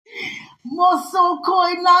Moso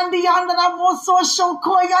koi nandi andara moso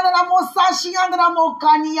shokoi andara mosashi andara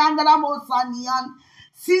mokani andara mosanian.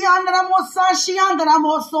 Si andara mosashi andara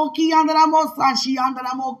moso ki andara mosashi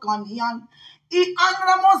andara mokanian. I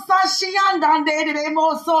andara mosashi andan de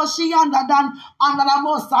moso shi andan andara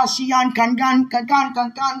mosashi an kan.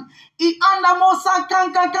 I anda mosa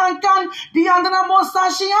kan. Di andara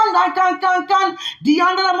mosashi anda kan. Di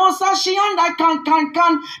andara mosashi anda kan.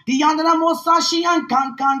 Di andara mosashi an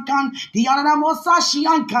kan. Di andara mosashi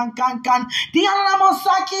an kan. Di andara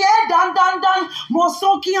mosaki dan.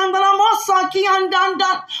 Mosoki andara mosaki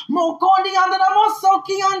andan. Mokoni andara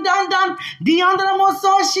mosoki andan. Di andara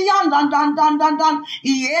mosashi andan dan.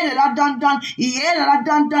 Iera dan. Iera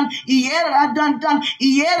dan. Iera dan.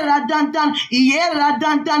 Iera dan. Iera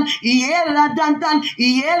dan. Iera dan.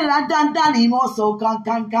 Iera dan. Imoso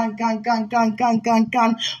kan.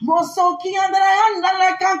 Mosoki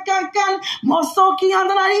andara kan. Mosoki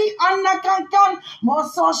andara anda kan.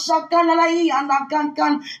 Moso shakana anda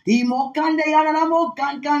kan. Di mokande andara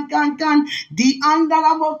mokan kan. Di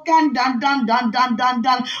andara mokan dan.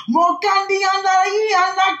 Mokandi andara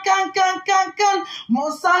anda kan.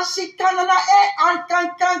 Mosashi kanana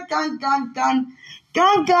kan.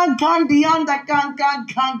 Di anda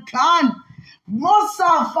kan.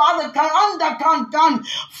 Mosa, Father, kan.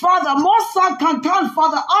 Father, Mosa, kan.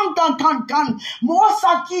 Father, anda kan.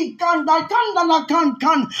 Mosa, ki, kan.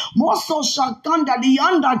 Moso, shakanda, the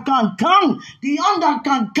anda kan. The anda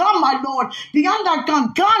kan, my Lord. The anda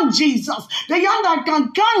kan, Jesus. The anda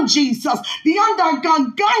kan, Jesus. The anda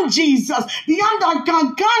kan, Jesus. The anda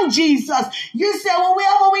kan, Jesus. You said,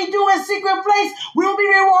 whatever we do in secret place, we'll be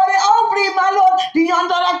rewarded openly, my Lord. The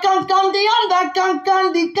anda kan. The anda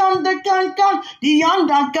kan. The kan. The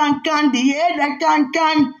under can, the head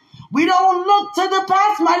can. We don't look to the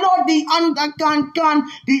past, my Lord. The under can,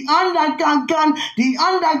 the under can, the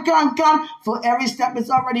under can. For every step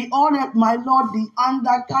is already ordered, my Lord. The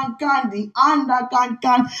under can, the under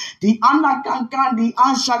can, the under can, the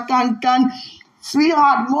answer can.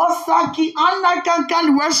 Sweetheart, Mosaki anda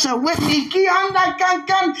kan worship with me. Ki anda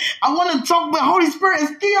kan. I want to talk with Holy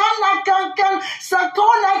Spirit. Ki anda kan.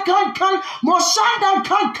 Sakona kan. Moshanda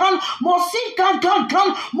kan. Mosi kan.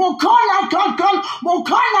 Mokona kan.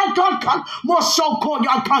 Mokana kan. Mosoko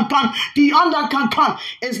kan. The anda kan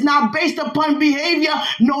is not based upon behavior.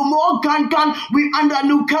 No more kan. We under a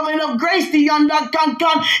new covenant of grace. The anda kan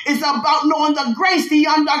is about knowing the grace. The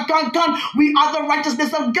anda kan. We are the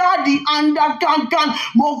righteousness of God. The anda kan.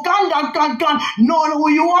 Mokanda kan. Knowing who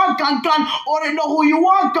you are kan. Or to know who you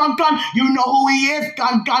are kan. You know who he is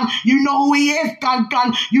kan. You know who he is kan.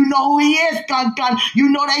 You know who he is kan. You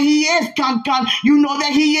know that he is kan. You know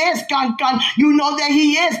that he is kan. You know that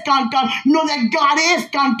he is kan. Know that God is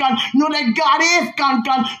kan. Know that God is kan.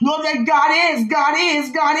 Know that God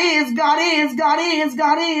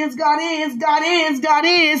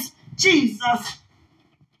is Jesus.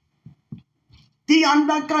 The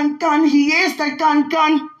under can. He is the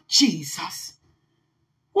can. Jesus.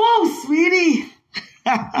 Oh, sweetie.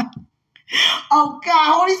 Oh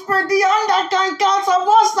God, Holy Spirit, the under can. So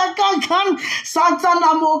what's the can?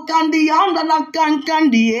 Santana mo can. The under can.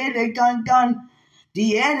 The ere can.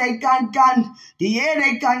 The ere can. The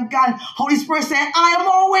ere can. Holy Spirit said, I am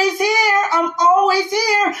always here. I'm always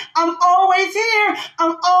here. I'm always here.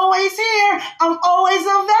 I'm always here. I'm always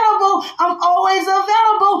available. I'm always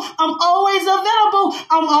available. I'm always available.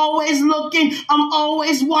 I'm always looking. I'm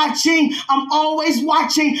always watching. I'm always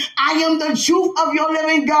watching. I am the truth of your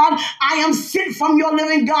living God. I am sent from your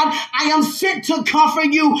living God. I am sent to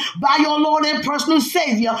comfort you by your Lord and personal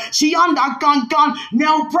Savior.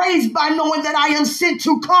 Now praise by knowing that I am sent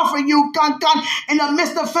to comfort you. In the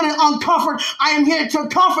midst of feeling uncomfort, I am here to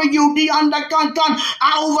comfort you.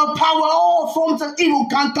 I overpower all forms of evil.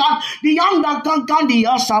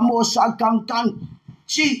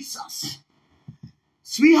 Jesus.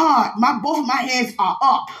 Sweetheart, both of my hands are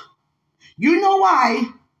up. You know why?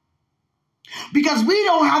 Because we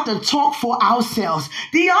don't have to talk for ourselves.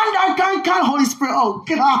 Holy Spirit, oh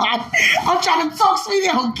God. I'm trying to talk, sweetie.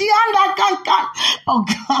 Oh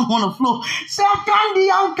God, I'm on the floor.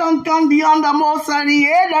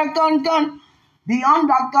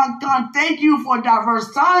 Thank you for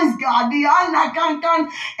diverse tongues, God.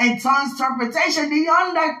 And tongues interpretation,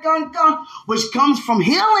 which comes from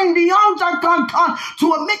healing,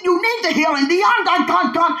 to admit you need the healing,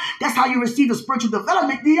 that's how you receive the spiritual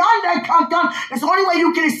development, that's the only way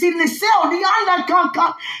you can receive the cell,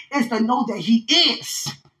 is to know that he is.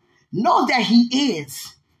 Know that he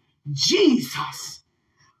is Jesus.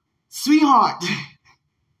 Sweetheart,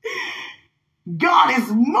 God is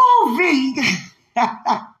moving.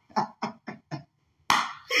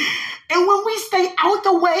 And when we stay out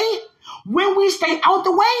the way,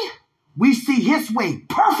 we see his way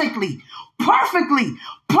perfectly.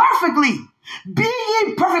 Be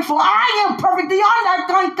ye perfect, for I am perfect. The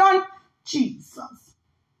undone. Jesus.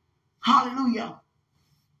 Hallelujah.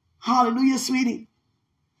 Hallelujah, sweetie.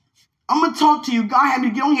 I'm going to talk to you. God had me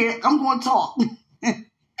get on here. I'm going to talk.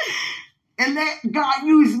 And let God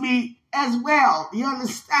use me as well. You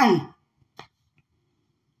understand?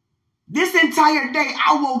 This entire day,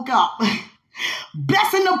 I woke up.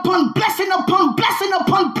 Blessing upon blessing upon blessing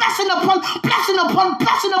upon blessing upon blessing upon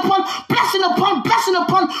blessing upon blessing upon blessing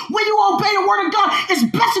upon. When you obey the word of God, it's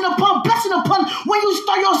blessing upon blessing upon. When you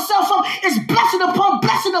start yourself up, it's blessing upon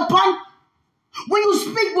blessing upon. When you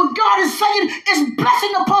speak what God is saying, it's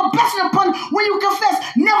blessing upon blessing upon. When you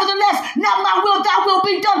confess, nevertheless, not my will, thy will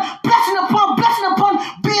be done. Blessing upon,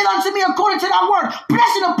 be it unto me according to thy word.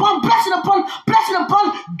 Blessing upon, blessing upon, blessing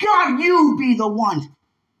upon. God, you be the one.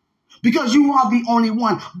 Because you are the only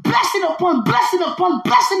one. Blessing upon, blessing upon,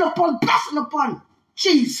 blessing upon, blessing upon.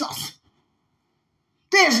 Jesus.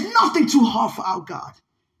 There's nothing too hard for our God.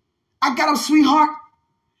 I got up, sweetheart.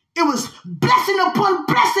 It was blessing upon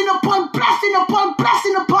blessing upon blessing upon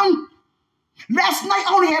blessing upon. Last night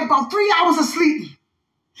I only had about 3 hours of sleep.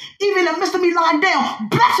 Even in the midst of me lying down,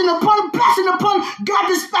 blessing upon, God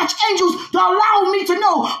dispatched angels to allow me to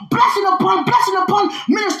know, blessing upon,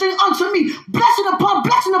 ministering unto me, blessing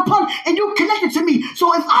upon, and you connected to me.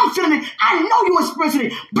 So if I'm feeling it, I know you experiencing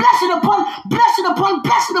it. Blessing upon,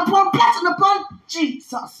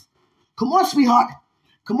 Jesus. Come on,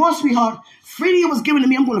 sweetheart. Freely it was given to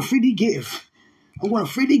me. I'm going to freely give. I'm going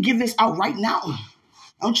to freely give this out right now.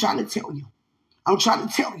 I'm trying to tell you.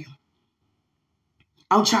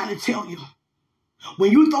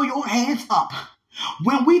 When you throw your hands up,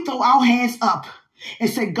 when we throw our hands up and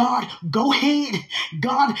say, God, go ahead.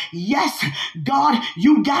 God, yes. God,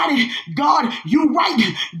 you got it. God, you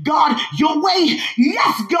right. God, your way.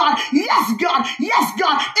 Yes, God. Yes, God. Yes,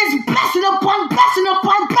 God. It's blessing upon.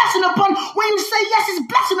 When you say yes, it's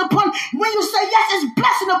blessing upon. When you say yes, it's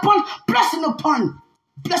blessing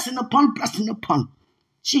upon.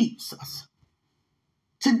 Jesus.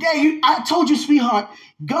 Today, I told you, sweetheart,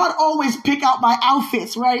 God always pick out my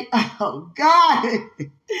outfits, right? Oh, God.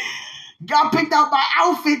 God picked out my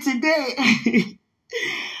outfit today.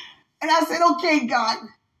 And I said, okay, God.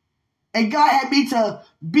 And God had me to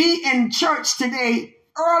be in church today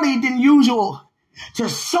early than usual to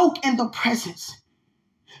soak in the presence.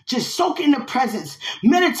 Just soak in the presence.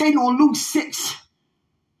 Meditating on Luke 6.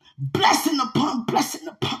 Blessing upon.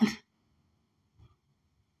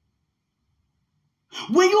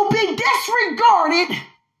 When you be disregarded,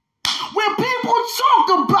 when people talk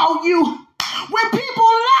about you, when people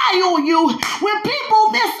lie on you, when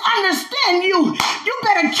people misunderstand you, you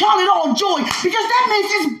better count it all joy, because that means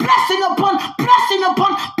it's blessing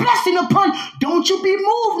upon. Don't you be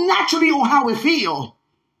moved naturally on how it feels.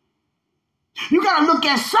 You got to look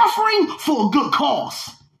at suffering for a good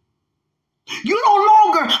cause. We no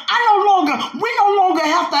longer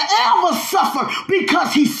have to ever suffer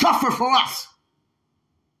because he suffered for us.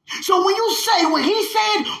 So when you say what he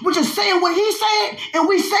said, we're just saying what he said, and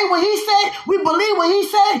we say what he said, we believe what he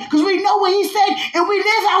said, because we know what he said, and we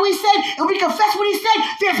live how he said, and we confess what he said.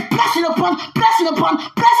 There's blessing upon.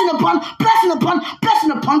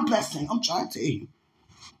 I'm trying to tell you.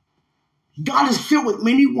 God is filled with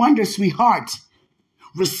many wonders, sweetheart.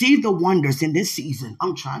 Receive the wonders in this season.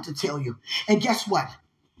 I'm trying to tell you. And guess what?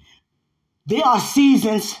 There are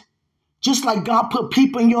seasons, just like God put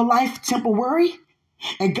people in your life temporary,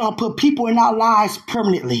 and God put people in our lives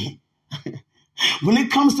permanently. When it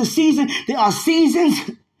comes to season, there are seasons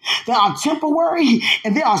that are temporary,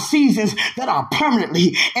 and there are seasons that are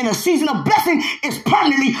permanently. And a season of blessing is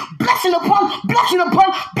permanently. Blessing upon.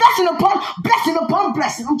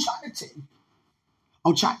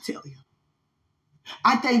 I'm trying to tell you.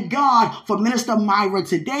 I thank God for Minister Myra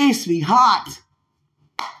today, sweetheart.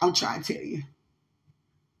 I'm trying to tell you.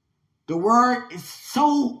 The word is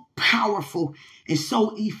so powerful and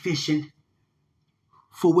so efficient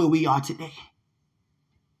for where we are today.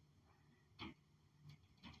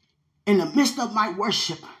 In the midst of my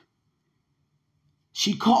worship,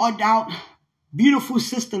 she called out beautiful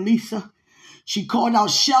Sister Lisa. She called out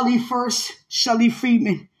Shelly first, Shelly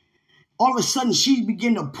Freeman. All of a sudden, she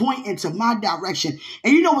began to point into my direction.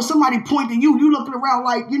 And you know, when somebody points at you, you looking around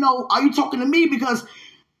like, are you talking to me? Because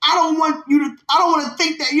I don't want to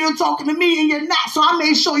think that you're talking to me and you're not. So I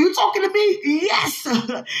made sure you're talking to me. Yes.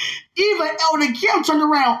 Even Elder Kim turned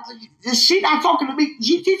around. She not talking to me.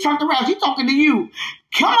 She turned around. She talking to you.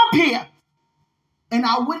 Come up here. And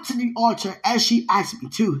I went to the altar as she asked me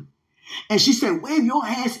to. And she said, wave your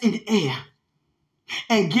hands in the air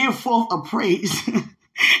and give forth a praise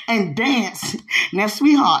and dance. Now,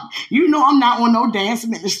 sweetheart, you know I'm not on no dance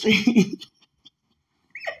ministry.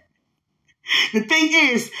 The thing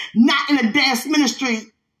is, not in a dance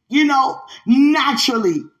ministry,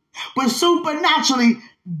 naturally. But supernaturally,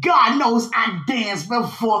 God knows I dance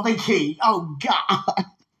before the king. Oh, God.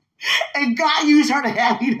 And God used her to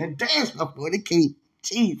have me to dance before the king.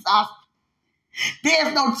 Jesus.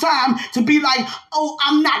 There's no time to be like, oh,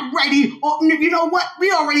 I'm not ready. Or, you know what?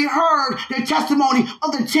 We already heard the testimony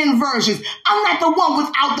of the 10 virgins. I'm not the one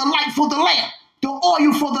without the light for the lamp, the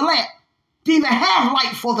oil for the lamp, to even have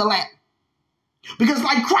light for the lamp. Because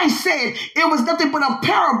like Christ said, it was nothing but a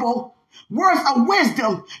parable, words of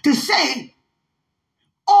wisdom to say,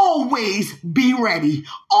 always be ready,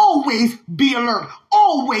 always be alert,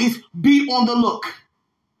 always be on the look.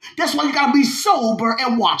 That's why you got to be sober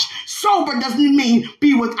and watch. Sober doesn't mean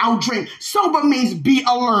be without drink. Sober means be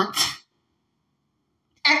alert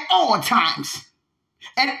at all times.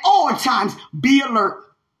 At all times, be alert.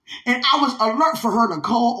 And I was alert for her to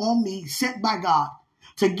call on me, sent by God,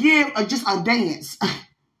 to give just a dance.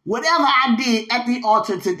 Whatever I did at the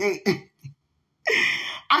altar today.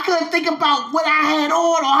 I couldn't think about what I had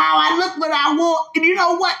on or how I looked when I wore. And you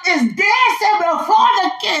know what? It's dancing before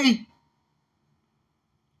the king.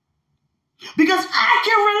 Because I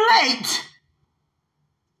can relate.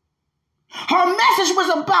 Her message was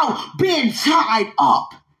about being tied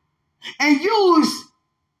up. And use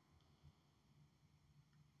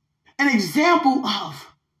an example of,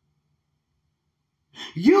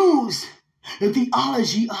 use the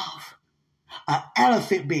theology of an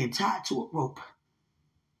elephant being tied to a rope.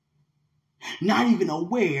 Not even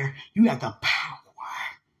aware you have the power.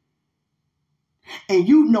 And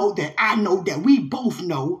you know that I know that we both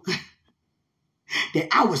know that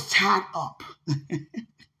I was tied up.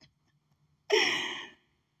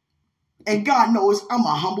 And God knows I'm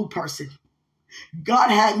a humble person. God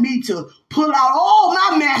had me to pull out all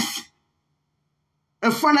my mess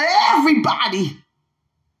in front of everybody.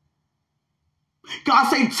 God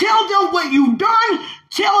say, tell them what you've done,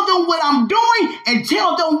 tell them what I'm doing, and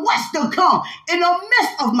tell them what's to come in the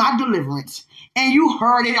midst of my deliverance. And you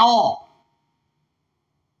heard it all.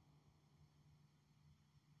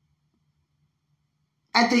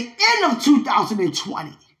 At the end of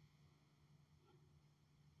 2020,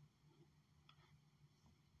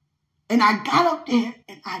 and I got up there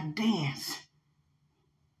and I danced.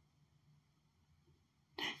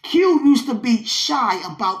 Q used to be shy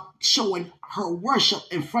about showing her worship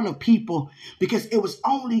in front of people because it was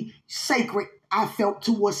only sacred, I felt,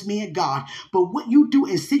 towards me and God. But what you do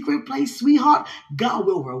in secret place, sweetheart, God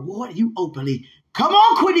will reward you openly. Come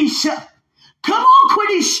on, Quenisha. Come on,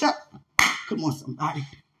 Quenisha. Come on, somebody.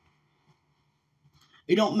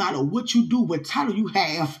 It don't matter what you do, what title you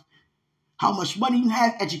have, how much money you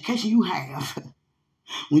have, education you have.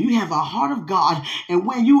 When you have a heart of God and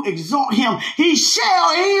when you exalt him, he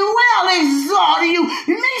will exalt you.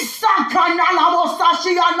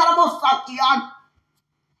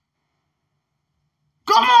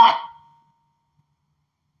 Come on.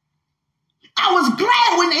 I was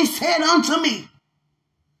glad when they said unto me,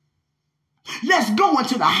 let's go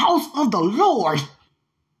into the house of the Lord.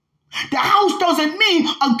 The house doesn't mean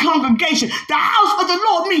a congregation. The house of the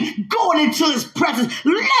Lord means going into his presence,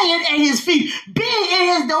 laying at his feet, being in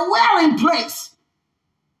his dwelling place,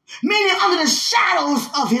 meaning under the shadows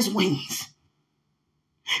of his wings.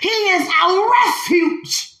 He is our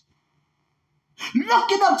refuge,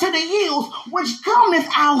 looking up to the hills which cometh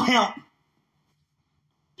our help.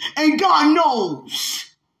 And God knows.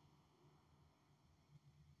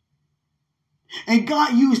 And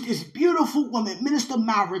God used this beautiful woman, Minister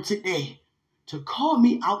Myra, today to call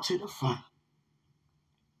me out to the front.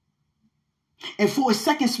 And for a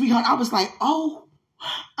second, sweetheart, I was like, oh,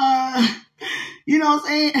 you know what I'm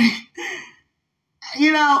saying?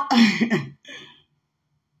 You know,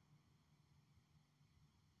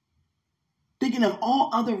 thinking of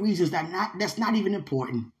all other reasons that's not even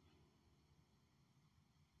important.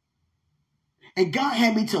 And God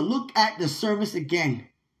had me to look at the service again.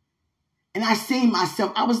 And I seen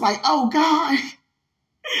myself. I was like, oh, God.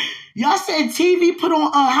 Y'all said TV put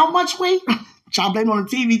on how much weight? Y'all blame on the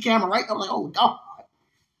TV camera, right? I'm like, oh, God.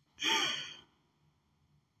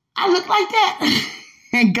 I look like that.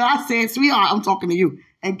 And God said, sweetheart, I'm talking to you.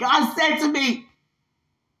 And God said to me,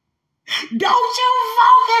 don't you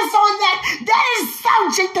focus on that. That is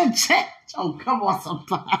subject to change. Oh, come on,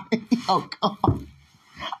 somebody. Oh, God.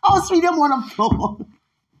 Oh, sweet, I'm on the floor.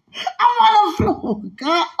 I'm on the floor.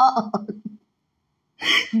 God.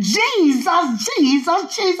 Jesus,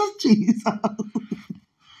 Jesus, Jesus, Jesus.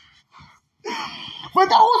 For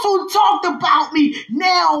those who talked about me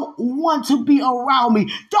now want to be around me.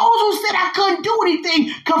 Those who said I couldn't do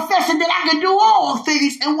anything, confessing that I can do all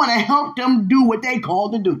things and want to help them do what they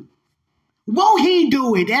called to do. Won't he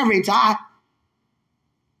do it every time?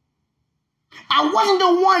 I wasn't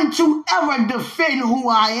the one to ever defend who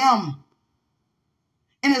I am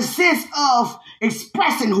in the sense of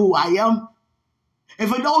expressing who I am. And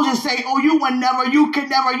for those that say, oh, you will never, you can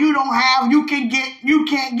never, you don't have, you can get, you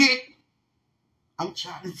can't get. I'm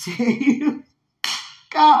trying to tell you.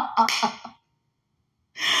 God. I'm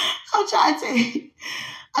trying to tell you.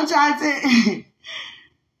 I'm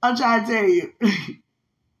trying to tell you.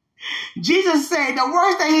 Jesus said, the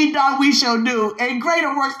works that he done, we shall do. And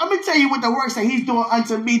greater works. Let me tell you what the works that he's doing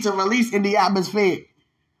unto me to release in the atmosphere.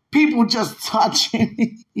 People just touching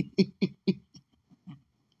me.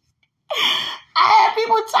 I had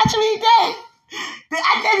people touching me today that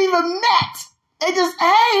I never even met. They just,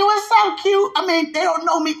 hey, what's up, cute? I mean, they don't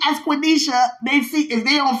know me as Quenisha. They see, if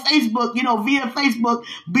they're on Facebook, you know, via Facebook,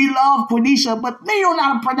 Beloved Quenisha, but they don't know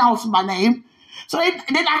how to pronounce my name. So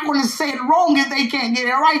they're not going to say it wrong if they can't get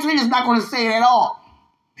it right. So they're just not going to say it at all.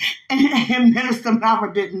 And Minister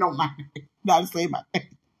Malva didn't know my name. Not to say my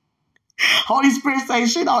name. Holy Spirit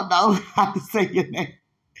says she don't know how to say your name.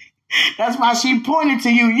 That's why she pointed to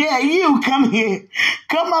you. Yeah, you, come here.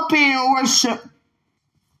 Come up here and worship.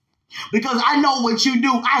 Because I know what you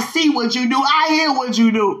do. I see what you do. I hear what you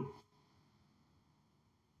do.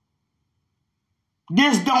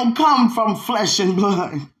 This don't come from flesh and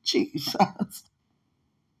blood. Jesus.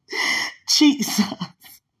 Jesus.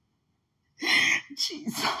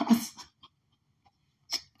 Jesus.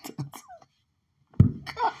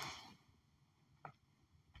 God.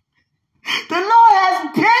 The Lord has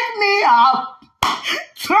picked me up,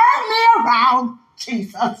 turned me around,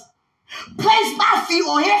 Jesus. Place my feet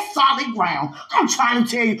on his solid ground. I'm trying to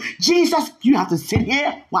tell you, Jesus, you have to sit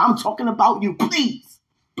here while I'm talking about you. Please,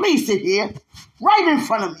 please sit here right in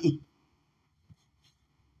front of me.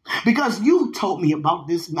 Because you told me about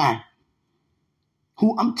this man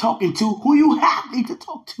who I'm talking to, who you have me to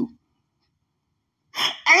talk to.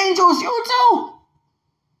 Angels, you too.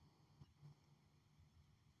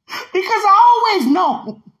 Because I always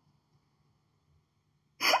know.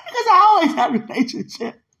 Because I always have a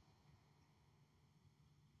relationship.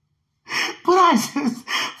 But I just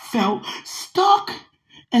felt stuck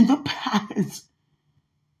in the past.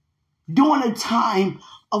 During a time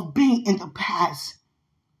of being in the past.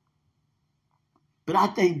 But I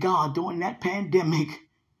thank God during that pandemic.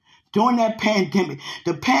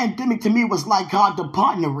 The pandemic to me was like God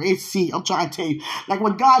departing the Red Sea. I'm trying to tell you. Like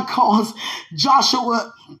when God calls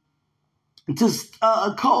Joshua to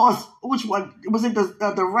cause, which one? Was it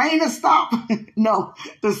the rain to stop? No,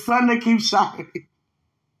 the sun to keep shining.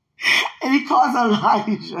 And he caused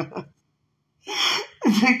Elijah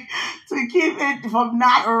to keep it from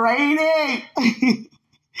not raining.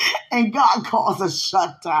 And God caused a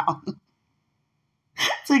shutdown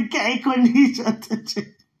to gain Quenisha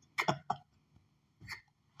attention. God.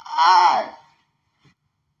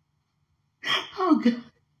 Oh, God.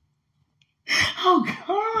 Oh,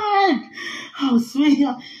 God. Oh,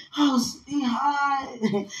 sweetheart. Oh,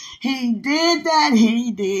 sweetheart. He did that.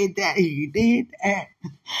 He did that. He did that.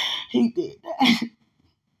 He did that.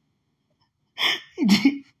 He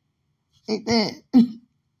did. He did.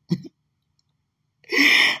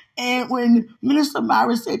 And when Minister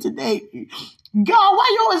Myra said today, God,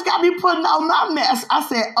 why you always got me putting out my mess? I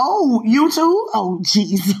said, oh, you too? Oh,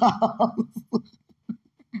 Jesus.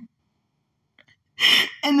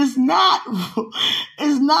 And it's not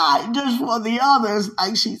just for the others,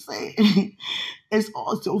 like she said. It's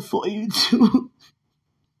also for you too.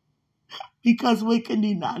 Because what can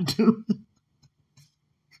he not do?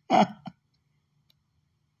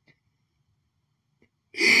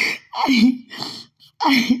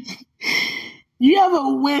 You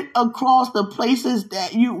ever went across the places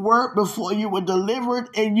that you were before you were delivered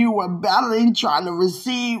and you were battling, trying to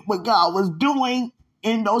receive what God was doing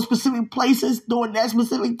in those specific places during that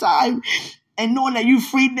specific time, and knowing that you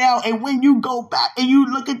free now, and when you go back and you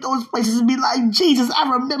look at those places and be like, Jesus,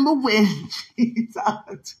 I remember when. Jesus.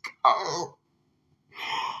 Oh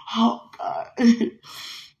God.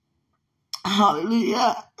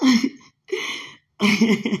 Hallelujah.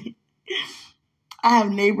 I have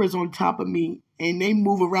neighbors on top of me, and they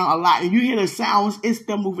move around a lot. And you hear the sounds, it's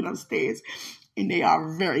them moving upstairs. And they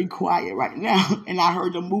are very quiet right now. And I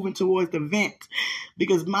heard them moving towards the vent,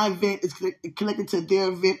 because my vent is connected to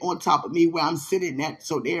their vent on top of me where I'm sitting at.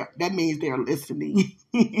 So that means they're listening.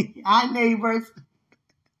 Hi, neighbors.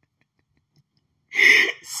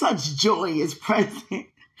 Such joy is present.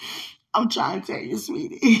 I'm trying to tell you,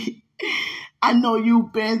 sweetie. I know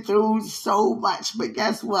you've been through so much, but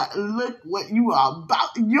guess what? Look what you are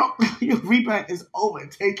about. Your reaper is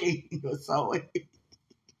overtaking your soul.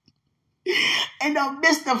 In the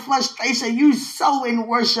midst of frustration, you sow in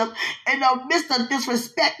worship. In the midst of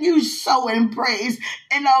disrespect, you sow in praise.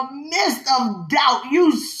 In the midst of doubt,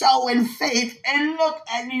 you sow in faith. And look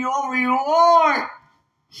at your reward.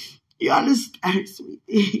 You understand,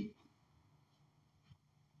 sweetie?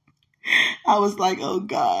 I was like, oh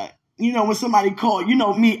God. You know, when somebody called, you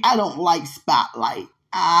know me, I don't like spotlight.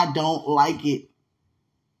 I don't like it.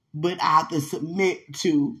 But I have to submit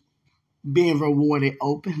to being rewarded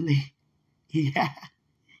openly. Yeah.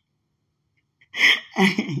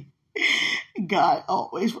 God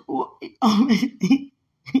always reward me openly.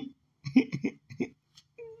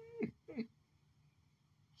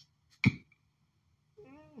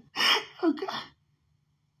 Oh God.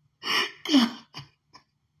 God.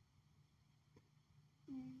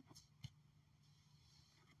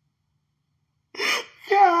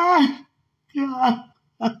 God. God.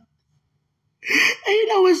 And you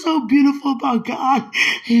know what's so beautiful about God?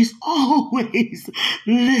 He's always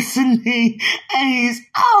listening and he's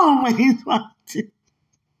always watching.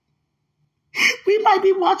 We might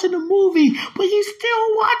be watching a movie, but he's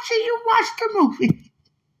still watching you watch the movie.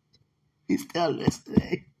 He's still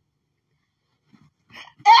listening.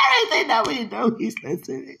 Everything that we do, he's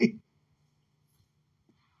listening.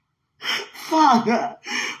 Father,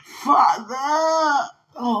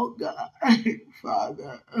 oh God,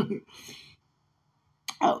 Father,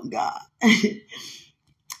 oh God. I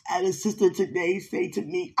had a sister today say to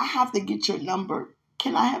me, I have to get your number.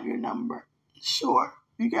 Can I have your number? Sure,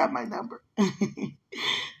 you got my number.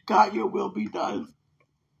 God, your will be done.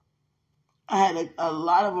 I had a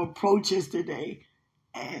lot of approaches today,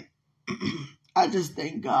 and I just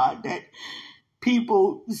thank God that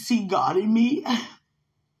people see God in me,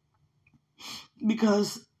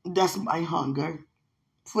 because that's my hunger,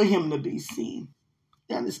 for him to be seen.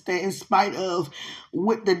 You understand? In spite of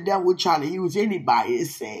what the devil trying to use anybody to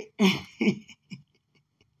say.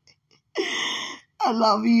 I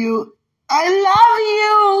love you. I love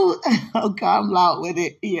you. Oh God, I'm loud with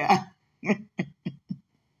it. Yeah.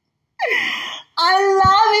 I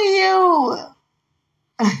love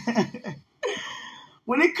you.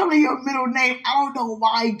 When it comes to your middle name, I don't know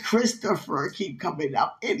why Christopher keep coming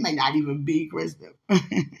up. It may not even be Christopher.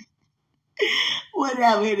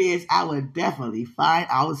 Whatever it is, I would definitely find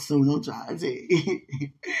out soon. I'm trying to say.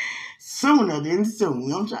 Sooner than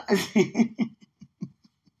soon. I'm trying to say.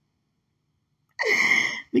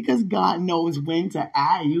 Because God knows when to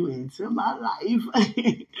add you into my life.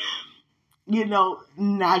 You know,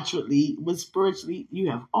 naturally, but spiritually, you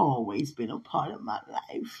have always been a part of my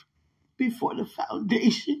life before the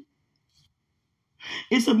foundation.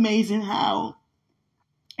 It's amazing how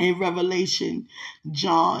in Revelation,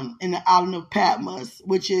 John, in the island of Patmos,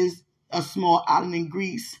 which is a small island in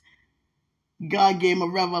Greece, God gave him a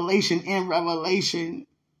revelation in Revelation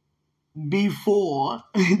before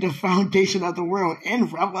the foundation of the world. In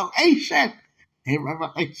Revelation.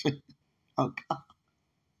 Oh God.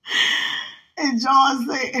 And John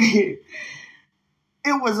said, it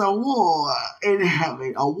was a war in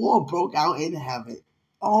heaven. A war broke out in heaven.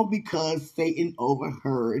 All because Satan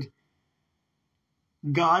overheard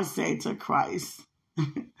God said to Christ,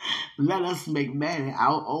 let us make man in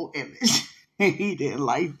our own image. And he didn't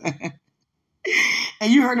like that.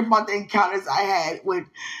 And you heard about the encounters I had with,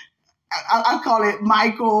 I call it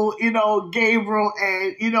Michael, you know, Gabriel,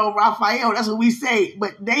 and, you know, Raphael. That's what we say.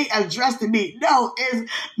 But they addressed me. No,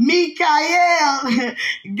 it's Michael,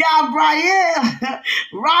 Gabriel,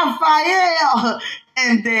 Raphael,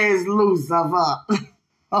 and there's Lucifer.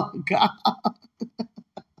 Oh, God.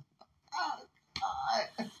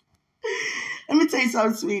 Let me tell you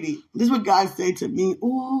something, sweetie. This is what God said to me.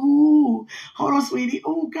 Ooh, hold on, sweetie.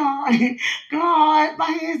 Oh, God. God, my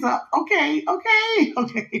hands up. Okay. Okay,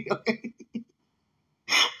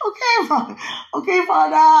 Father. Okay,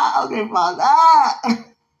 Father.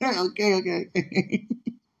 Okay.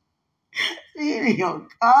 Sweetie, oh,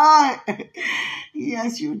 God.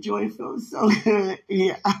 Yes, your joy feels so good.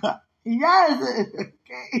 Yeah. Yes.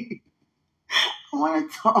 Okay. I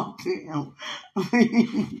want to talk to him.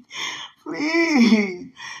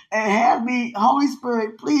 Please. And have me, Holy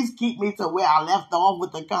Spirit, please keep me to where I left off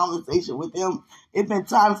with the conversation with him. It's been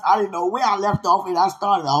times I didn't know where I left off and I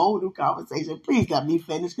started a whole new conversation. Please let me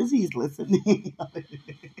finish because he's listening. Okay.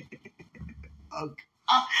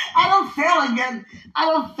 I don't fail again. I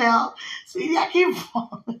don't fail. Sweetie, I keep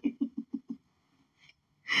falling.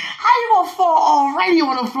 How you gonna fall already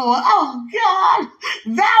on the floor? Oh God,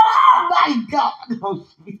 thou art my God. Oh,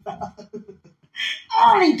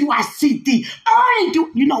 Early do I seek thee. Early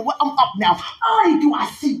do, you know what? I'm up now. Early do I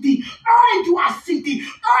seek thee. Early do I seek thee.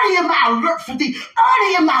 Early am I alert for thee.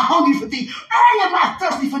 Early am I hungry for thee. Early am I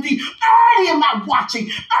thirsty for thee. Early am I watching.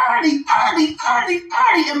 Early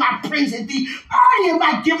am I praising thee. Early am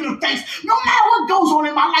I giving you thanks. No matter what goes on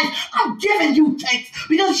in my life, I'm giving you thanks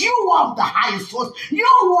because you are the highest source. You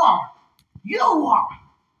are.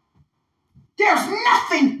 There's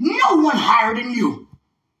nothing, no one higher than you.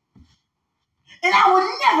 And I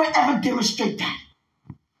will never, ever demonstrate that.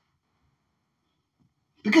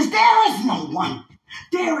 Because there is no one.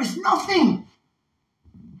 There is nothing.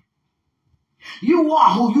 You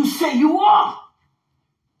are who you say you are.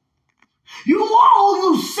 You are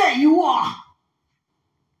who you say you are.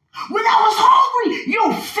 When I was hungry,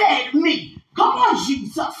 you fed me. Come on,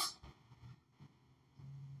 Jesus.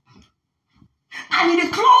 I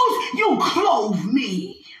needed clothes, you clothed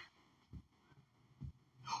me.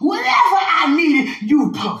 Whatever I needed,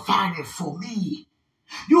 you provided for me.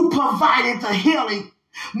 You provided the healing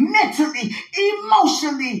mentally,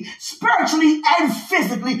 emotionally, spiritually, and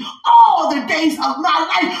physically all the days of my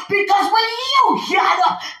life. Because when you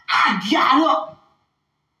got up, I got up.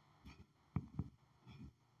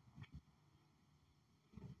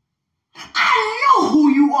 I know who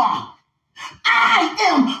you are. I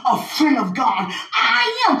am a friend of God.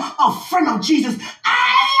 I am a friend of Jesus.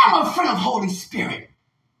 I am a friend of Holy Spirit.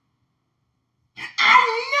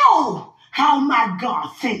 I know how my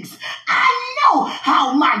God thinks. I know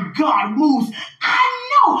how my God moves. I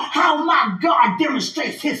know how my God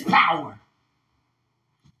demonstrates his power.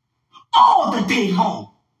 All the day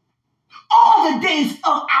long. All the days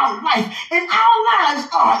of our life. And our lives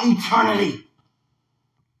are eternity.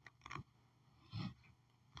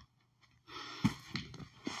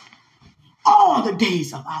 All the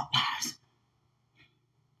days of our lives.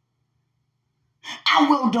 I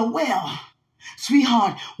will dwell.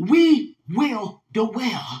 Sweetheart, we will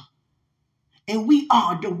dwell. And we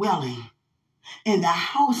are dwelling in the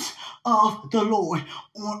house of the Lord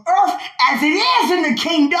on earth as it is in the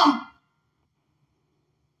kingdom.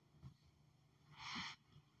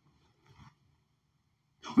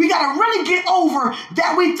 We got to really get over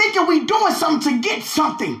that we thinking we doing something to get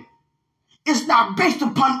something. It's not based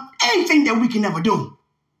upon anything that we can never do.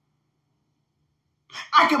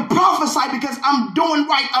 I can prophesy because I'm doing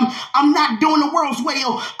right. I'm not doing the world's way.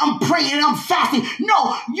 I'm praying and I'm fasting.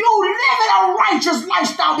 No, you live in a righteous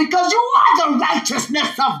lifestyle because you are the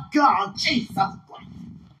righteousness of God. Jesus Christ.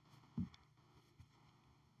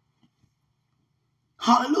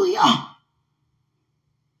 Hallelujah.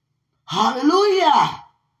 Hallelujah.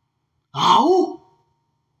 How?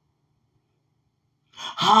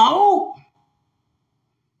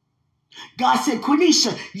 God said,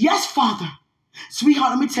 Quenisha, yes, Father.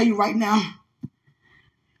 Sweetheart, let me tell you right now.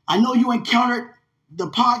 I know you encountered the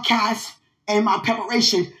podcast and my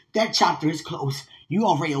preparation. That chapter is closed. You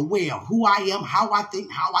already aware of who I am, how I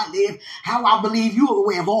think, how I live, how I believe. You're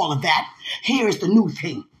aware of all of that. Here is the new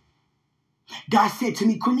thing. God said to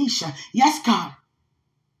me, Quenisha, yes, God.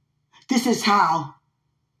 This is how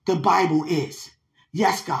the Bible is.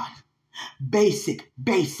 Yes, God. Basic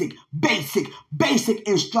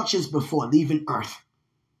instructions before leaving earth.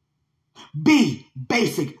 B,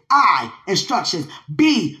 basic. I, instructions.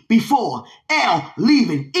 B, before. L,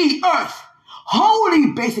 leaving. E, earth.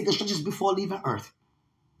 Holy basic instructions before leaving earth.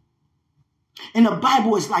 And the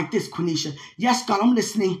Bible is like this, Quenisha. Yes, God, I'm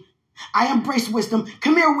listening. I embrace wisdom.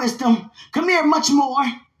 Come here, wisdom. Come here, much more.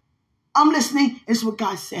 I'm listening. It's what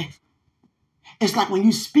God said. It's like when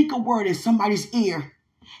you speak a word in somebody's ear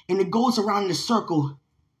and it goes around in a circle,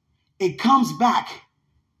 it comes back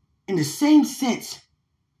in the same sense,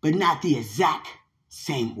 but not the exact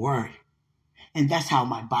same word. And that's how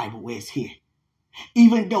my Bible is here.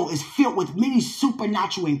 Even though it's filled with many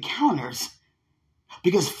supernatural encounters,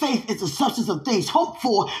 because faith is the substance of things hoped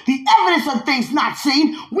for, the evidence of things not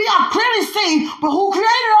seen. We are clearly seen, but who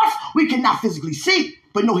created us, we cannot physically see,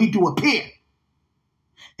 but know he do appear.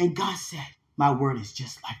 And God said, my word is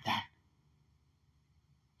just like that.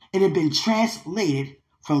 It had been translated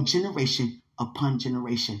from generation upon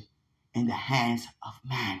generation in the hands of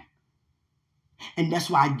man. And that's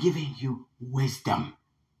why I'm giving you wisdom.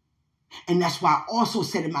 And that's why I also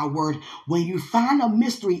said in my word, when you find a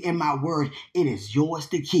mystery in my word, it is yours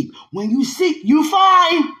to keep. When you seek, you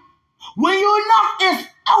find. When you knock, it's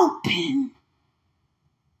open.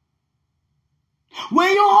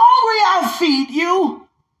 When you're hungry, I feed you.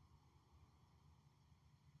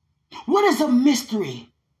 What is a mystery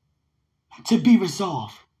to be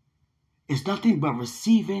resolved? It's nothing but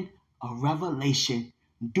receiving a revelation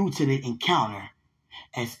due to the encounter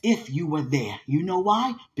as if you were there. You know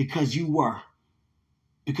why? Because you were.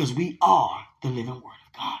 Because we are the living word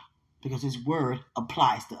of God. Because his word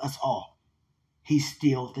applies to us all. He's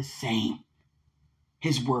still the same.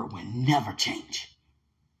 His word will never change.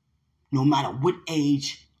 No matter what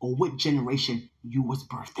age or what generation you was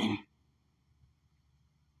birthed in.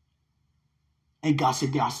 And God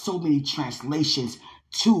said there are so many translations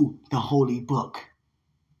to the holy book.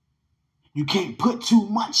 You can't put too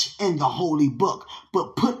much in the holy book,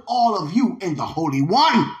 but put all of you in the Holy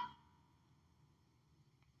One.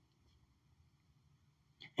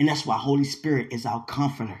 And that's why Holy Spirit is our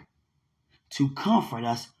comforter. To comfort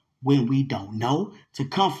us when we don't know, to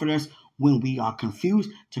comfort us when we are confused,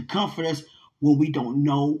 to comfort us when we don't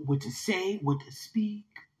know what to say, what to speak.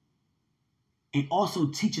 And also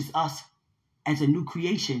teaches us as a new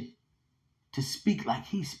creation to speak like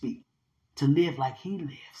he speaks, to live like he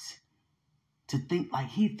lives, to think like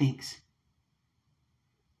he thinks,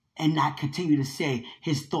 and not continue to say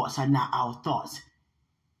his thoughts are not our thoughts.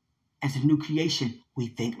 As a new creation, we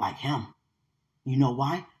think like him. You know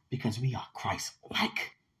why? Because we are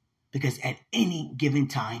Christ-like. Because at any given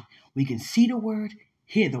time, we can see the word,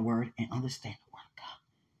 hear the word, and understand the word of God.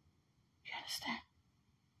 You understand?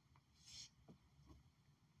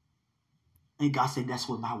 And God said, that's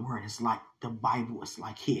what my word is like. The Bible is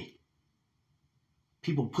like here.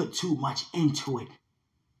 People put too much into it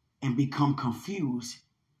and become confused,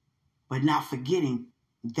 but not forgetting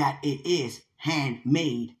that it is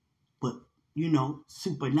handmade, but,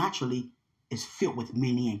 supernaturally is filled with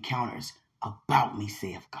many encounters about me,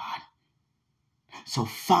 saith God. So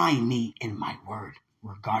find me in my word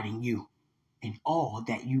regarding you in all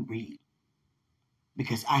that you read,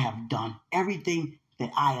 because I have done everything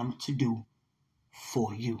that I am to do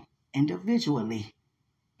for you individually,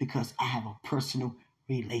 because I have a personal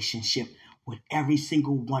relationship with every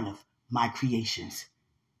single one of my creations.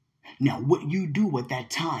 Now, what you do with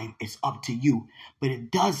that time is up to you, but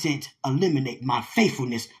it doesn't eliminate my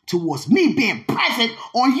faithfulness towards me being present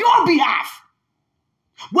on your behalf.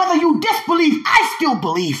 Whether you disbelieve, I still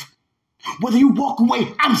believe. Whether you walk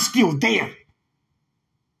away, I'm still there.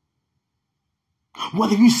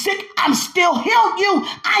 Whether you sick, I'm still healed you.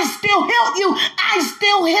 I still healed you. I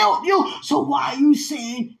still healed you. So why are you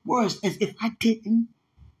saying words as if I didn't?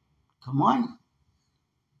 Come on.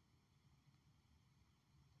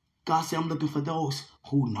 God said, I'm looking for those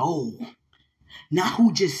who know, not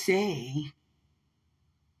who just say.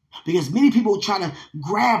 Because many people try to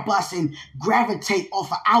grab us and gravitate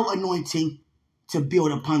off of our anointing to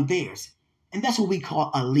build upon theirs. And that's what we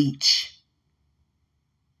call a leech.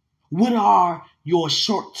 What are your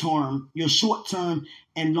short-term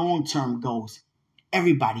and long-term goals?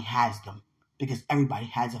 Everybody has them, because everybody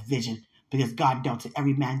has a vision, because God dealt to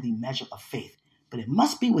every man the measure of faith. But it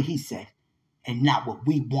must be what he said and not what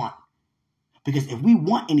we want. Because if we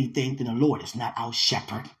want anything, then the Lord is not our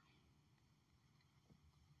shepherd.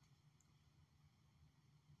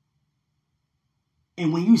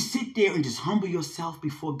 And when you sit there and just humble yourself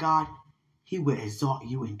before God, he will exalt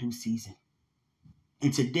you in due season.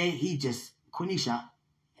 And today, Quenisha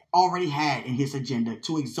already had in his agenda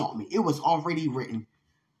to exalt me. It was already written.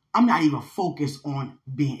 I'm not even focused on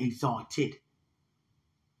being exalted,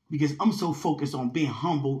 because I'm so focused on being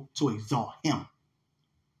humble to exalt him.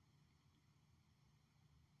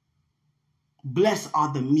 Blessed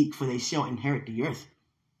are the meek, for they shall inherit the earth.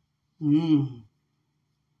 And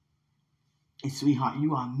sweetheart,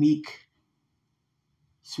 you are meek.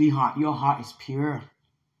 Sweetheart, your heart is pure.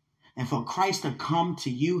 And for Christ to come to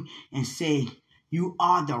you and say, you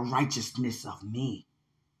are the righteousness of me,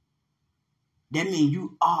 that means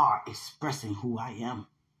you are expressing who I am.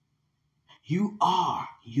 You are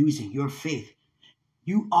using your faith.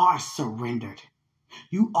 You are surrendered.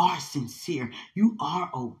 You are sincere. You are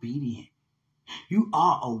obedient. You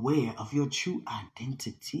are aware of your true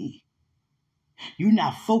identity. You're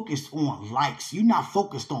not focused on likes. You're not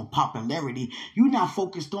focused on popularity. You're not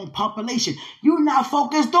focused on population. You're not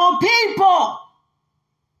focused on people.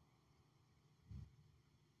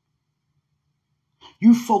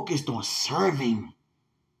 You focused on serving.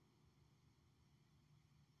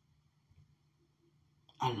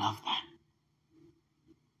 I love that.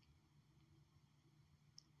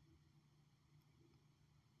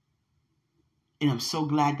 And I'm so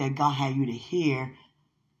glad that God had you to hear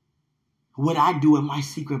what I do in my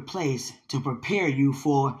secret place to prepare you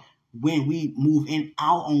for when we move in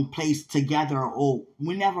our own place together, or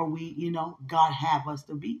whenever we, God have us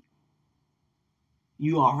to be.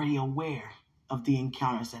 You're already aware of the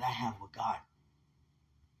encounters that I have with God.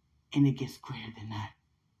 And it gets greater than that.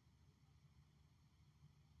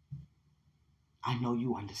 I know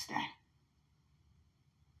you understand.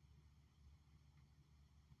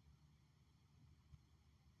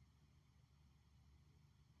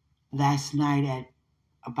 last night at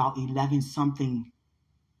about 11 something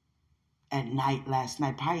at night last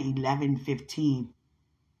night, probably 11:15,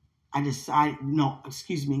 I decided, no,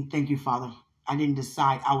 excuse me, thank you, Father. I didn't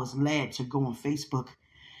decide. I was led to go on Facebook,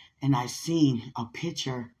 and I seen a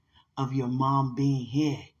picture of your mom being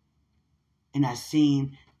here. And I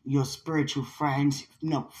seen your spiritual friends,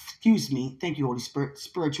 no, excuse me, thank you, Holy Spirit,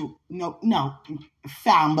 spiritual, no,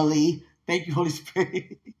 family, thank you, Holy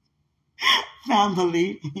Spirit,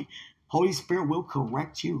 family. Holy Spirit will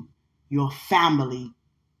correct you. Your family,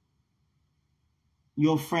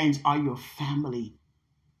 your friends are your family.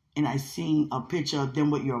 And I seen a picture of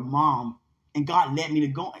them with your mom. And God led me to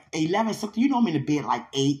go 11 something. You know I'm in the bed like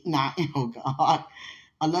 8, 9. Oh God.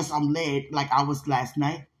 Unless I'm led like I was last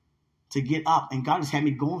night to get up. And God just had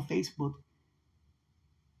me go on Facebook.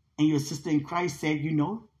 And your sister in Christ said, you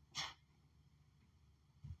know,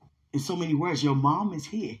 in so many words, your mom is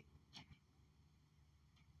here.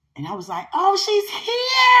 And I was like, oh, she's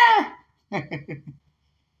here.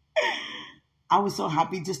 I was so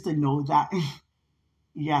happy just to know that.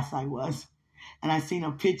 Yes, I was. And I seen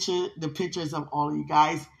the pictures of all of you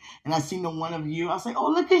guys. And I seen the one of you. I was like,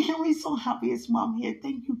 oh, look at him. He's so happy his mom here.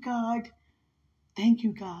 Thank you, God. Thank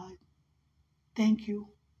you, God. Thank you.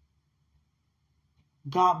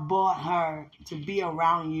 God brought her to be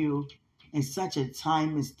around you in such a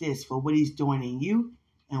time as this for what he's doing in you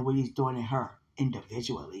and what he's doing in her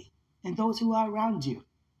individually. And those who are around you,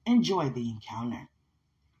 enjoy the encounter.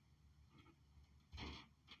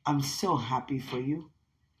 I'm so happy for you.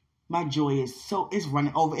 My joy is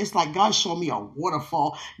running over. It's like God showed me a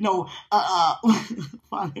waterfall. No,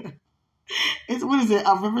 Father. What is it?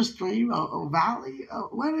 A river stream? A valley?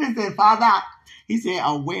 What is it, Father? He said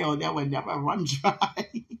a well that would never run dry.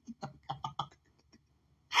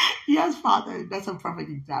 Yes, Father. That's a perfect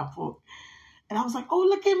example. And I was like, oh,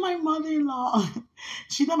 look at my mother-in-law.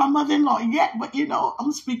 She's not my mother-in-law yet, but,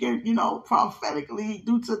 I'm speaking, prophetically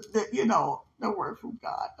due to the word from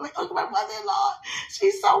God. Like, look at my mother-in-law.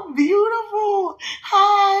 She's so beautiful.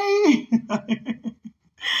 Hi.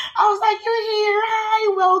 I was like, you're here.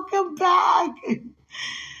 Hi, welcome back.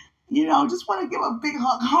 Just want to give a big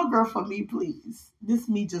hug. Hug her for me, please. This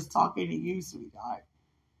me just talking to you, sweetheart.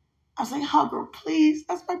 I was like, hug her, please.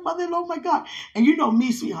 That's my mother-in-law. Oh, my God. And you know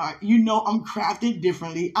me, sweetheart. You know I'm crafted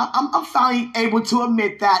differently. I'm finally able to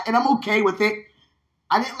admit that, and I'm okay with it.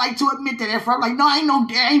 I didn't like to admit that at first. Like, no, ain't no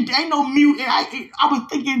mutant. I was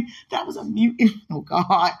thinking that was a mutant. Oh,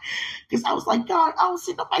 God. Because I was like, God, I don't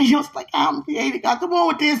see nobody else like I'm created. God, come on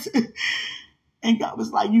with this. And God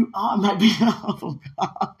was like, you are my beloved. Oh,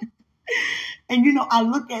 God. And, I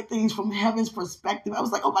look at things from heaven's perspective. I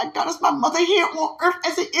was like, oh, my God, it's my mother here on earth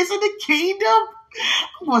as it is in the kingdom.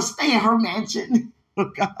 I'm going to stay in her mansion.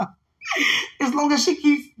 Oh, God. As long as she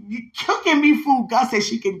keeps cooking me food, God says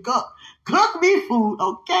she can cook. Cook me food,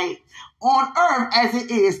 okay? On earth as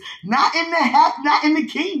it is. Not in the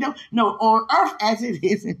kingdom. No, on earth as it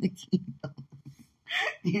is in the kingdom.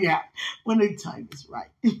 Yeah, when the time is right.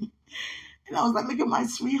 And I was like, look at my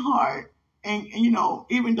sweetheart. And,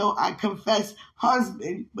 even though I confess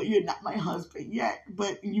husband, but you're not my husband yet,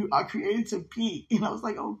 but you are created to be. And I was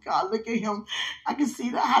like, oh, God, look at him. I can see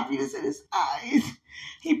the happiness in his eyes.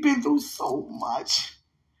 He's been through so much.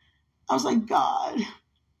 I was like, God,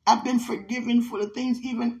 I've been forgiven for the things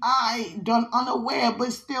even I done unaware,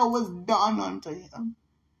 but still was done unto him.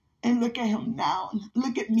 And look at him now.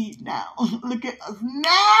 Look at me now. Look at us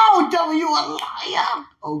now. Devil, you a liar.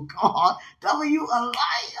 Oh, God. Devil, you a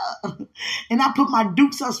liar. And I put my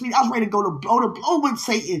dukes up, sweet. I was ready to go to blow with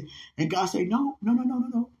Satan. And God said, no.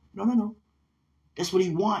 That's what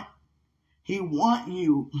he want. He want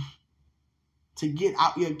you to get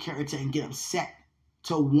out your character and get upset,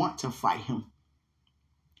 to want to fight him.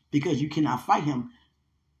 Because you cannot fight him.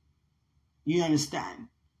 You understand?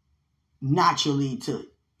 Naturally to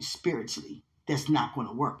spiritually, that's not going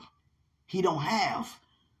to work. He don't have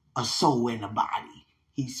a soul in a body.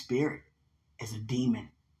 He's spirit as a demon.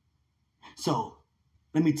 So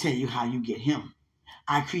let me tell you how you get him.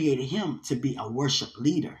 I created him to be a worship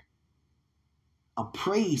leader, a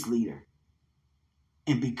praise leader.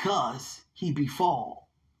 And because he befall,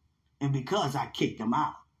 and because I kicked him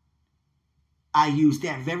out, I used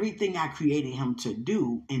that very thing I created him to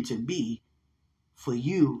do and to be for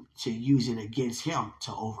you to use it against him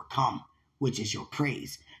to overcome, which is your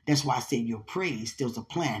praise. That's why I said your praise still is a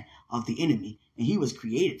plan of the enemy, and he was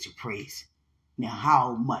created to praise. Now,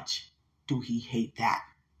 how much do he hate that?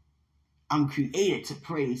 I'm created to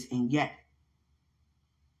praise, and yet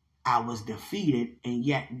I was defeated, and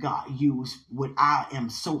yet God used what I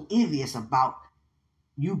am so envious about,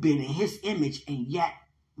 you being in his image, and yet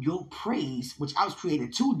your praise, which I was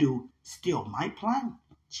created to do, still my plan?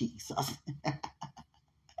 Jesus.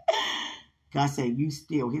 God said, you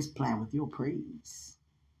still his plan with your praise,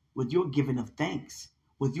 with your giving of thanks,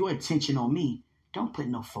 with your attention on me. Don't put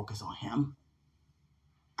no focus on him.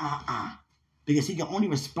 Because he can only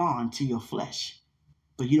respond to your flesh.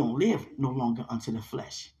 But you don't live no longer unto the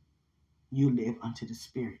flesh. You live unto the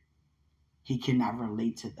spirit. He cannot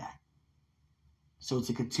relate to that. So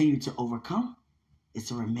to continue to overcome is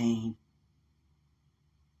to remain,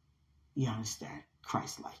 you understand,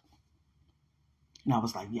 Christ-like. And I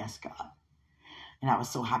was like, yes, God. And I was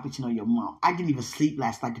so happy to know your mom. I didn't even sleep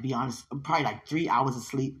last night, to be honest. Probably like 3 hours of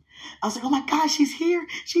sleep. I was like, oh my God, she's here.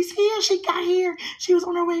 She's here. She got here. She was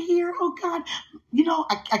on her way here. Oh God. You know,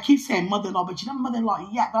 I keep saying mother-in-law, but you're not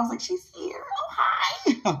mother-in-law yet. But I was like, she's here. Oh,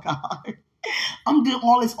 hi. Oh God. I'm doing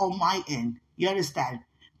all this on my end. You understand?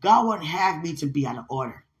 God wouldn't have me to be out of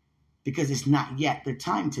order because it's not yet the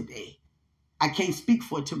time today. I can't speak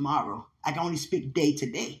for tomorrow. I can only speak day to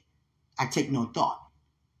day. I take no thought.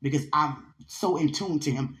 Because I'm so in tune to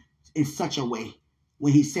him in such a way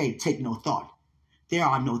when he said, take no thought. There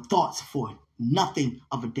are no thoughts for nothing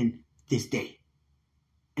other than this day.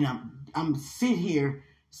 And I'm sitting here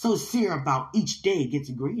so serious about each day gets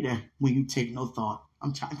greater when you take no thought.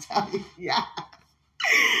 I'm trying to tell you. Yeah.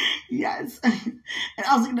 Yes. And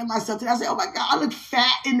I was looking at myself today. I said, oh my God, I look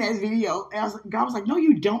fat in that video. And God was like, no,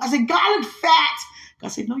 you don't. I said, God, I look fat. God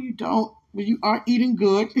said, no, you don't. But you are eating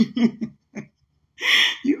good.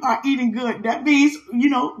 You are eating good. That means,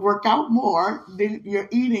 work out more than you're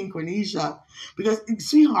eating, Quenisha. Because,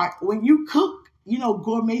 sweetheart, when you cook,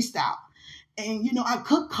 gourmet style, and, I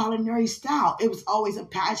cook culinary style, it was always a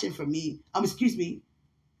passion for me. Excuse me,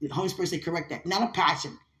 the Holy Spirit said correct that. Not a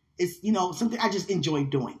passion. It's, something I just enjoy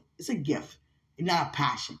doing. It's a gift. It's not a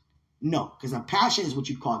passion. No, because a passion is what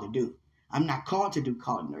you're called to do. I'm not called to do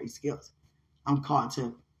culinary skills. I'm called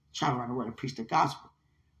to travel around the world and preach the gospel.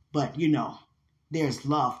 But, there's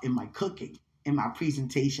love in my cooking, in my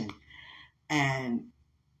presentation. And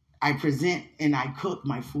I present and I cook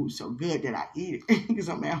my food so good that I eat it because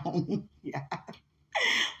I'm at home. Yeah.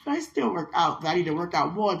 But I still work out. But I need to work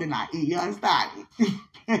out more than I eat. You understand?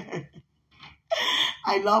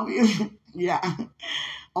 I love you. Yeah.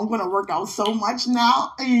 I'm going to work out so much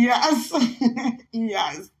now. Yes.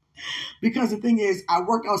 Yes. Because the thing is, I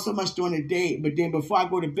work out so much during the day, but then before I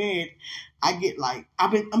go to bed, I get like,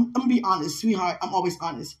 I'm going to be honest, sweetheart. I'm always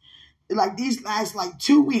honest. Like these last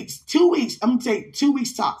 2 weeks, I'm going to take 2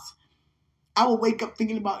 weeks tops. I will wake up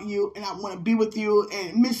thinking about you and I want to be with you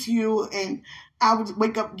and miss you. And I would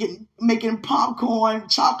wake up making popcorn,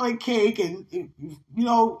 chocolate cake and,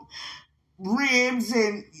 ribs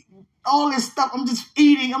and all this stuff. I'm just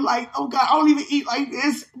eating. I'm like, oh God, I don't even eat like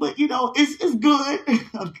this, but it's good.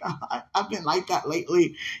 Oh God, I've been like that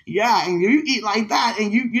lately. Yeah, and you eat like that,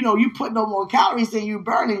 and you put no more calories than you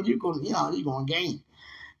burn, and you're going to gain.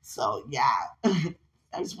 So yeah,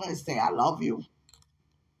 I just want to say I love you,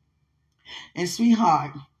 and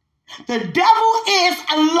sweetheart, the devil is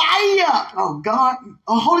a liar. Oh God,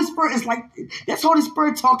 the Holy Spirit is like that's Holy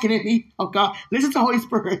Spirit talking to me. Oh God, listen to Holy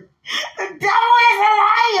Spirit. The devil is a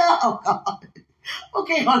liar. Oh God.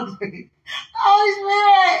 Okay, Holy Spirit. Holy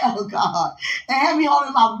Spirit. Oh God. And have me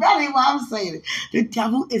holding my belly while I'm saying it. The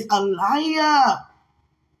devil is a liar.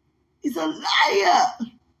 He's a liar.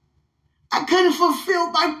 I couldn't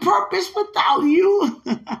fulfill my purpose without you.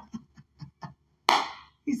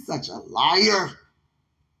 He's such a liar.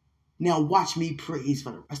 Now watch me praise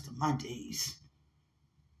for the rest of my days.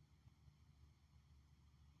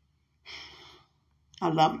 I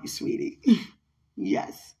love you, sweetie.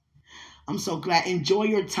 Yes. I'm so glad. Enjoy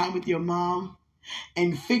your time with your mom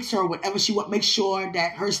and fix her whatever she wants. Make sure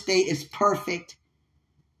that her stay is perfect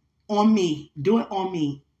on me. Do it on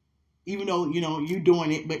me. Even though, you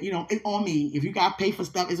doing it, but, it's on me. If you got to pay for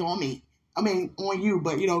stuff, it's on me. I mean, on you,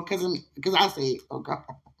 but, because I say it. Oh, God.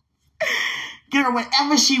 Get her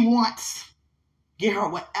whatever she wants. Get her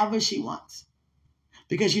whatever she wants.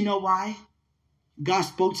 Because you know why? God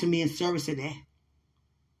spoke to me in service today.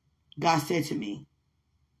 God said to me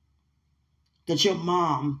that your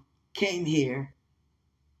mom came here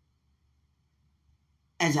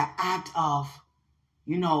as an act of,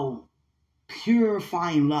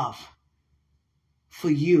 purifying love for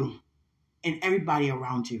you and everybody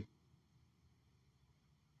around you.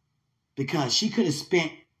 Because she could have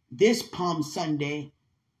spent this Palm Sunday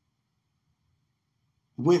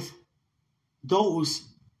with those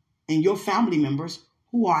and your family members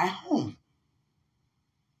who are at home.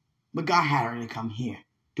 But God had her to come here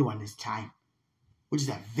during this time, which is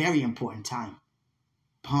a very important time.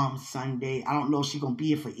 Palm Sunday. I don't know if she's going to be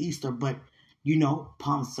here for Easter, but You know,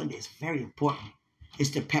 Palm Sunday is very important.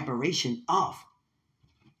 It's the preparation of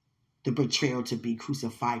the betrayal to be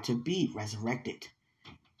crucified, to be resurrected.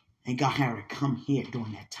 And God had her come here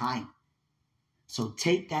during that time. So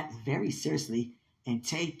take that very seriously and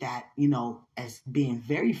take that, you know, as being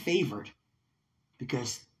very favored,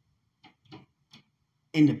 because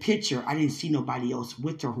in the picture, I didn't see nobody else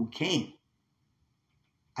with her who came.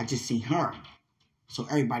 I just seen her. So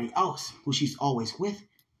everybody else who she's always with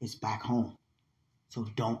is back home. So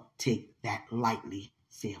don't take that lightly,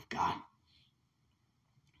 saith God.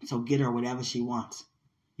 So get her whatever she wants.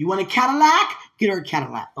 You want a Cadillac? Get her a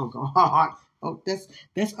Cadillac. Oh God. Oh,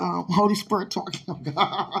 that's Holy Spirit talking. Oh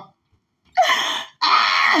God.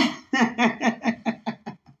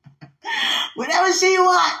 Whatever she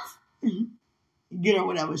wants. Get her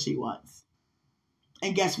whatever she wants.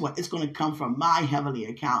 And guess what? It's going to come from my heavenly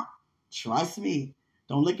account. Trust me.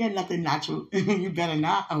 Don't look at nothing natural. You better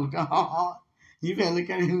not. Oh God. You better look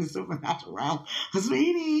at it in the supernatural realm.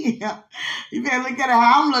 Sweetie, you better look at it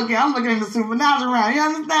how I'm looking. I'm looking in the supernatural realm. You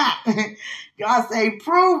understand? God say,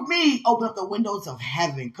 prove me. Open up the windows of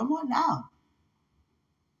heaven. Come on now.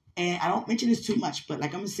 And I don't mention this too much, but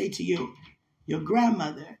like I'm going to say to you, your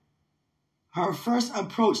grandmother, her first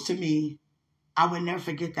approach to me, I would never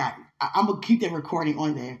forget that. I'm going to keep that recording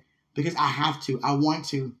on there because I have to. I want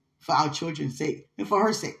to, for our children's sake and for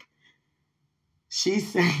her sake. She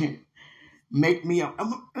said, make me up.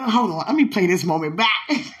 Hold on. Let me play this moment back.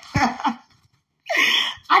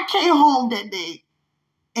 I came home that day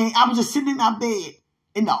and I was just sitting in my bed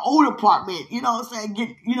in the old apartment, you know what I'm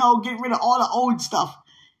saying? Get rid of all the old stuff.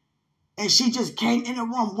 And she just came in the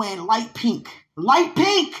room wearing light pink. Light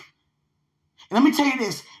pink. And let me tell you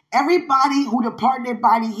this. Everybody who departed their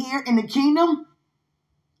body here in the kingdom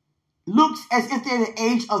looks as if they're the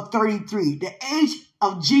age of 33. The age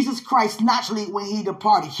of Jesus Christ naturally when he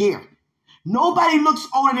departed here. Nobody looks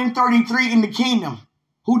older than 33 in the kingdom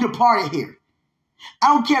who departed here. I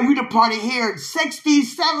don't care if you departed here 60,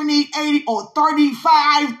 70, 80, or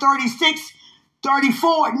 35, 36,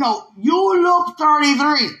 34. No, you look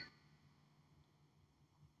 33.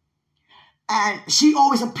 And she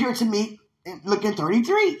always appeared to me looking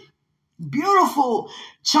 33. Beautiful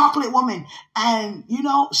chocolate woman. And, you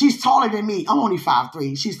know, she's taller than me. I'm only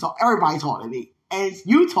 5'3". She's tall. Everybody's taller than me. And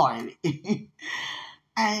you taller than me.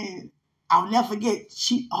 And I'll never forget,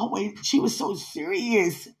 she was so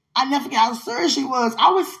serious. I never forget how serious she was.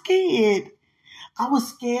 I was scared. I was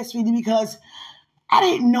scared, sweetie, because I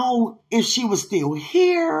didn't know if she was still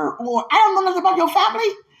here or I don't know nothing about your family.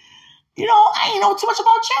 You know, I ain't know too much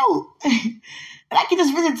about you. And I get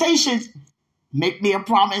this visitation, make me a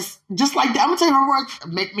promise. Just like that. I'm going to tell you her words,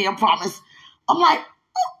 make me a promise. I'm like,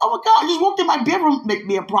 oh my God, I just walked in my bedroom, make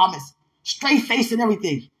me a promise. Straight face and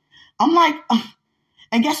everything. I'm like,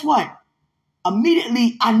 and guess what?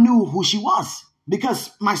 Immediately, I knew who she was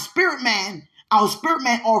because our spirit man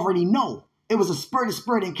already know. It was a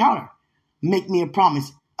spirit-to-spirit encounter. Make me a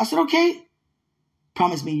promise. I said, okay.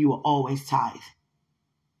 Promise me you will always tithe.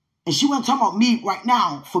 And she wasn't talking about me right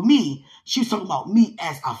now for me. She was talking about me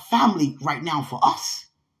as a family right now for us.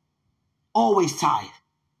 Always tithe.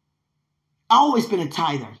 I always been a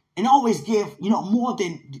tither and always give, more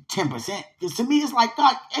than 10%. Because to me, it's like,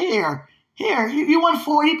 God, here, you want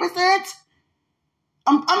 40%?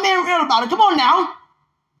 I'm being real about it. Come on now.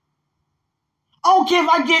 I don't care if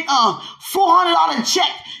I get a $400 check.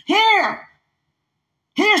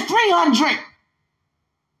 Here's $300.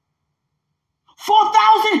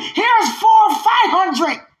 4,000. Here's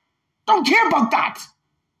 500. Don't care about that.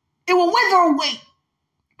 It will wither away.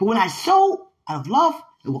 But when I sow out of love,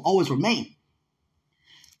 it will always remain.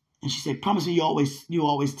 And she said, promise me you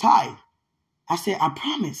always tithe. I said, I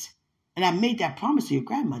promise. And I made that promise to your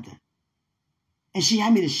grandmother. And she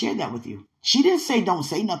had me to share that with you. She didn't say don't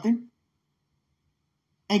say nothing.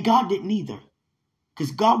 And God didn't either.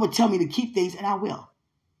 Because God would tell me to keep things and I will.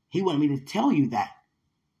 He wanted me to tell you that.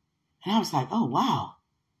 And I was like, oh, wow.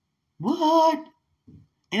 What?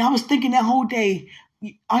 And I was thinking that whole day,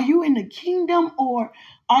 are you in the kingdom or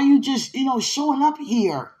are you just, showing up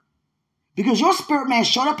here? Because your spirit man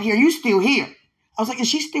showed up here. You still here. I was like, is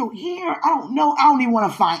she still here? I don't know. I don't even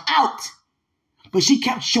want to find out. But she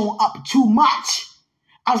kept showing up too much.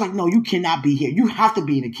 I was like, no, you cannot be here. You have to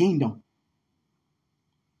be in the kingdom.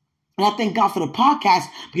 And I thank God for the podcast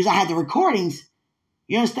because I had the recordings,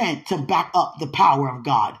 you understand, to back up the power of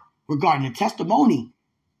God regarding the testimony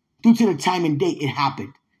due to the time and date it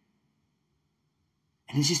happened.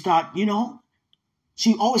 And then she started,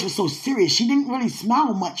 she always was so serious. She didn't really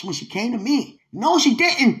smile much when she came to me. No, she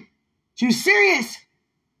didn't. She was serious.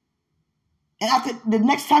 And after the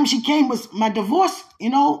next time she came was my divorce,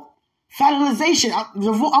 finalization.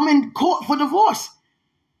 I'm in court for divorce.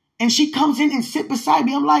 And she comes in and sit beside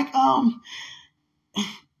me. I'm like, I'm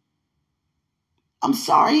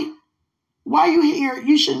sorry. Why are you here?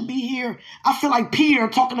 You shouldn't be here. I feel like Peter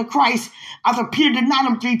talking to Christ after Peter denied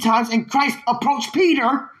him 3 times and Christ approached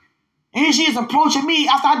Peter. And here she is approaching me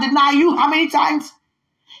after I deny you how many times?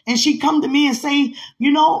 And she come to me and say,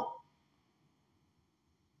 you know,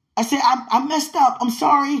 I said, I messed up. I'm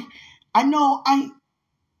sorry. I know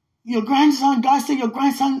your grandson, God said your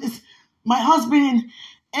grandson is my husband,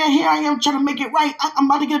 and here I am trying to make it right. I'm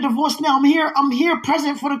about to get a divorce now. I'm here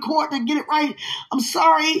present for the court to get it right. I'm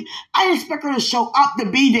sorry. I didn't expect her to show up to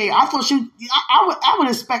be there. I thought I would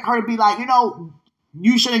expect her to be like, you know,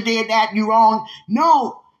 you should have did that. You wrong.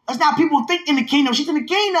 No, that's not people think in the kingdom. She's in the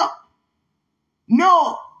kingdom.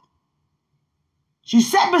 No. She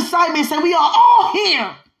sat beside me and said, we are all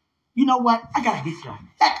here. You know what? I got to get the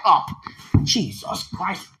heck up. Jesus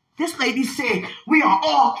Christ. This lady said, we are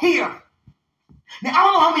all here. Now, I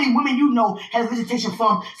don't know how many women you know had a visitation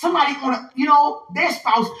from somebody on a, you know, their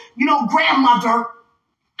spouse, you know, grandmother.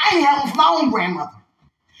 I didn't have one for my own grandmother.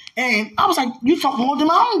 And I was like, you talk more than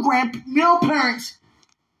my own parents.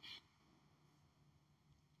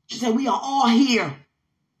 She said, we are all here.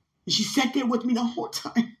 And she sat there with me the whole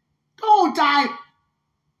time. The whole time.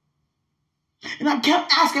 And I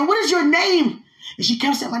kept asking, what is your name? And she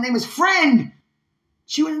kept saying, my name is Friend.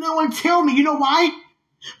 She wouldn't know and tell me. You know why?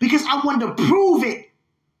 Because I wanted to prove it.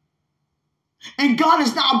 And God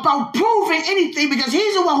is not about proving anything because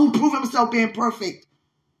he's the one who proved himself being perfect.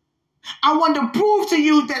 I want to prove to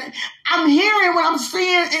you that I'm hearing what I'm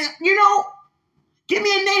saying and, you know, give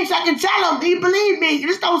me a name so I can tell him. He believed me.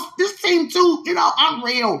 This seemed too, you know,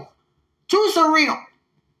 unreal. Too surreal.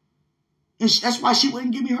 And that's why she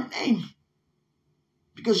wouldn't give me her name.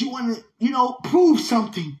 Because you want to, you know, prove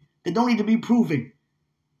something that don't need to be proven.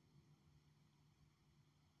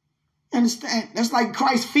 Understand? That's like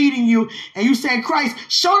Christ feeding you and you saying, Christ,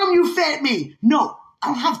 show them you fed me. No, I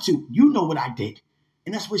don't have to. You know what I did.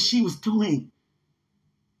 And that's what she was doing.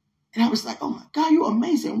 And I was like, oh my God, you're an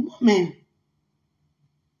amazing woman.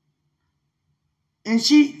 And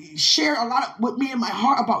she shared a lot with me in my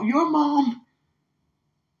heart about your mom.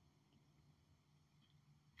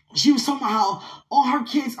 She was talking about how all her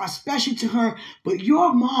kids are special to her, but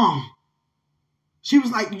your mom, she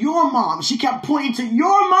was like, your mom. She kept pointing to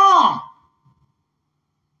your mom.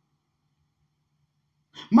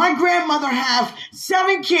 My grandmother has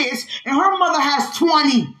 7 kids, and her mother has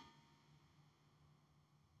 20.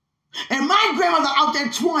 And my grandmother out there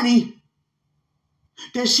 20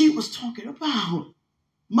 that she was talking about.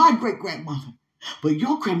 My great-grandmother. But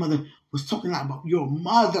your grandmother was talking about your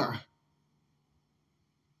mother.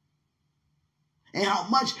 And how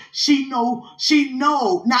much she know, she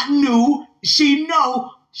loves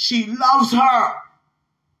her.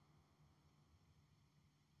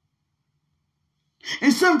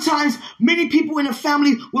 And sometimes many people in the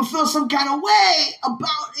family will feel some kind of way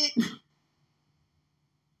about it.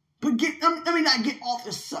 But let me not get off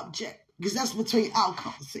the subject because that's between our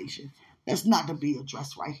conversation. That's not to be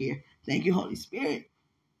addressed right here. Thank you, Holy Spirit.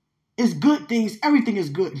 It's good things. Everything is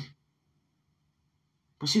good.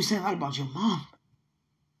 But she was saying a lot about your mom.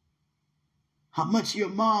 How much your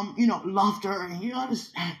mom, you know, loved her. And you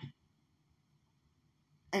understand.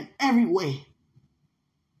 In every way.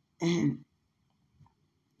 And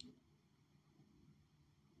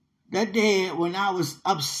that day when I was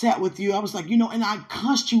upset with you, I was like, you know, and I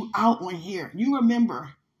cussed you out on here. You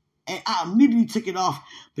remember. And I immediately took it off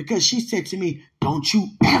because she said to me, don't you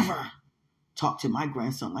ever talk to my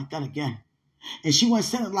grandson like that again. And she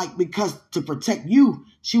wasn't saying it like because to protect you.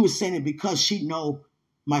 She was saying it because she know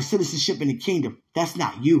my citizenship in the kingdom. That's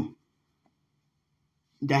not you.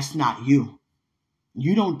 That's not you.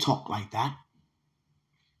 You don't talk like that.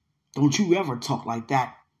 Don't you ever talk like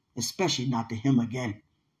that, especially not to him again.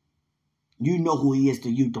 You know who he is to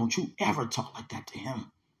you. Don't you ever talk like that to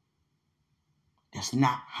him. That's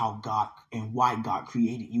not how God and why God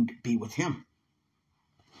created you to be with him.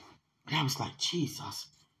 And I was like, Jesus.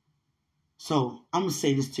 So I'm going to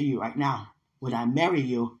say this to you right now. When I marry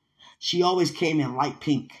you, she always came in light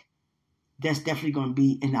pink. That's definitely going to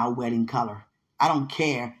be in our wedding color. I don't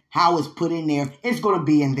care how it's put in there. It's going to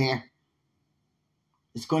be in there.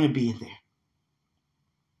 It's going to be in there.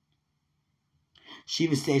 She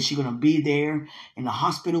even said she's going to be there in the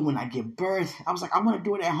hospital when I give birth. I was like, I'm going to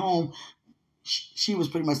do it at home. She was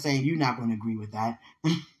pretty much saying, you're not going to agree with that.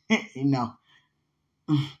 You know.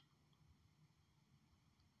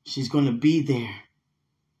 She's going to be there.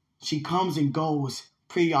 She comes and goes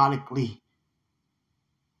periodically.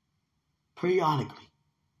 Periodically.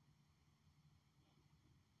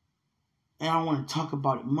 And I don't want to talk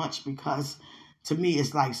about it much because to me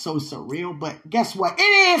it's like so surreal. But guess what? It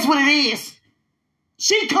is what it is.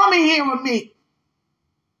 She coming here with me.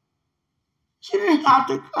 She didn't have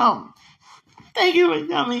to come. Thank you for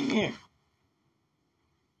coming here.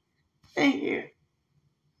 Thank you.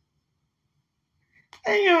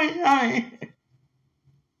 Thank you for coming.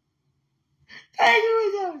 Thank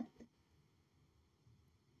you for coming.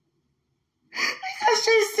 Because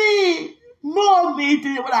she sees more of me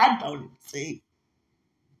than what I don't see.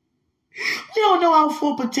 We don't know our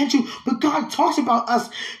full potential, but God talks about us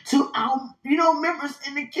to our, members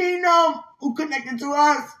in the kingdom who connected to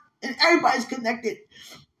us. And everybody's connected.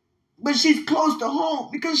 But she's close to home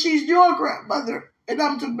because she's your grandmother and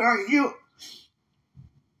I'm to marry you.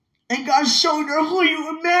 And God showed her who you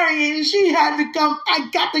were marrying. And she had to come. I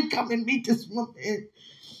got to come and meet this woman.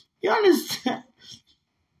 You understand?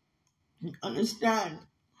 You understand?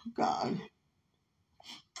 God.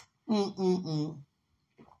 I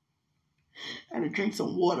had to drink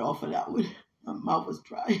some water off of that one. My mouth was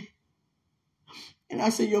dry. And I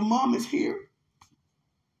said, your mom is here.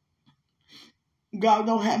 God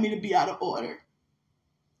don't have me to be out of order.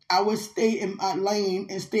 I will stay in my lane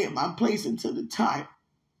and stay in my place until the time.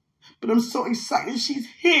 But I'm so excited she's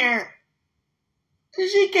here. And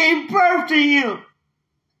she gave birth to you.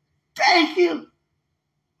 Thank you.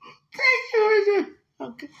 Thank you.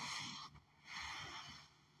 Okay.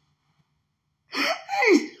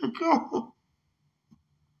 Thank you.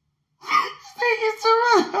 Thank you so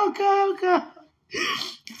much. Okay.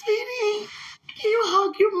 Sweetie, can you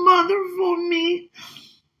hug your mother for me?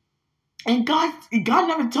 And God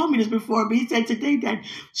never told me this before, but he said today that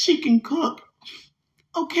she can cook.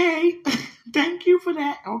 Okay. Thank you for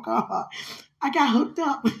that. Oh, God. I got hooked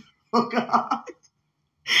up. Oh, God.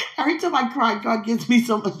 Every time I cry, God gives me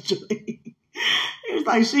so much joy. It's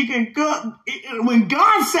like she can cook. When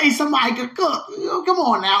God says somebody can cook, come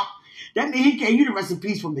on now. That means he gave you the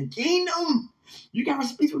recipes from the kingdom. You got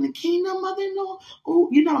recipes from the kingdom, mother-in-law? Oh,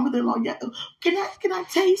 you're not a mother-in-law yet. Can I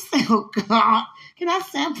taste? Oh, God. Can I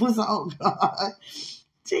sample some? Oh, God.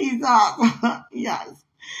 Jesus. Yes.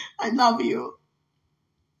 I love you.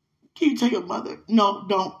 Can you tell your mother? No,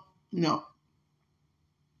 don't. No.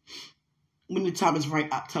 When the time is right,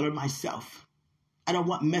 I'll tell her myself. I don't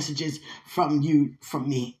want messages from you, from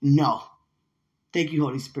me. No. Thank you,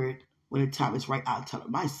 Holy Spirit. When the time is right, I'll tell her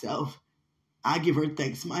myself. I give her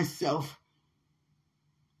thanks myself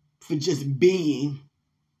for just being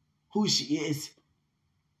who she is.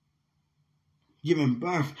 Giving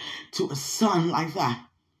birth to a son like that.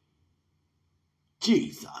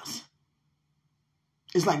 Jesus.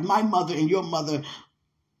 It's like my mother and your mother,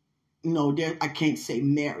 I can't say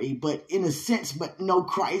Mary, but in a sense, but no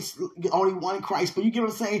Christ, only one Christ. But you get what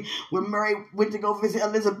I'm saying? When Mary went to go visit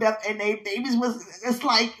Elizabeth and they babies it's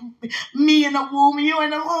like me in the womb, you in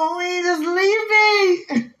the womb, just leave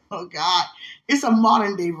me. Oh, God. It's a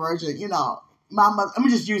modern day version, My mother, I'm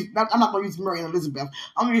not going to use Mary and Elizabeth.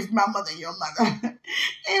 I'm going to use my mother and your mother. And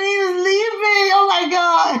he just leave me. Oh, my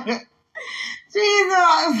God.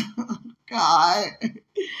 Jesus. God.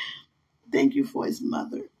 Thank you for his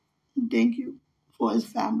mother. Thank you for his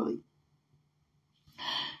family.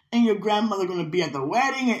 And your grandmother going to be at the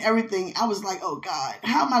wedding and everything. I was like, oh, God,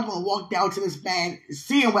 how am I going to walk down to this man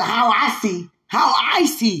seeing how I see? I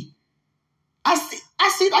see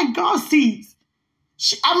like God sees.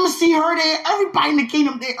 I'm going to see her there. Everybody in the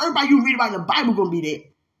kingdom there. Everybody you read about in the Bible going to be there.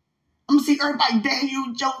 I'm going to see everybody,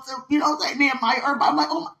 Daniel, Joseph, Nehemiah, everybody. I'm like,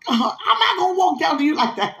 oh, my God, I'm not going to walk down to you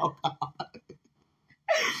like that. Oh, God.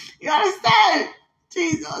 You understand?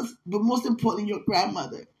 Jesus. But most importantly, your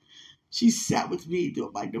grandmother. She sat with me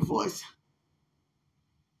during my divorce.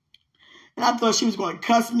 And I thought she was going to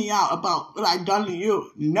cuss me out about what I'd done to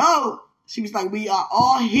you. No. She was like, we are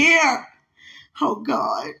all here. Oh,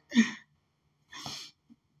 God.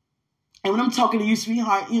 And when I'm talking to you,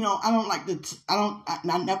 sweetheart, I don't like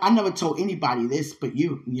I never told anybody this but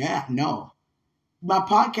you. Yeah, no. My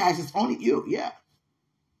podcast is only you. Yeah.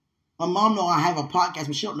 My mom knows I have a podcast,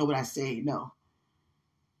 but she don't know what I say. No.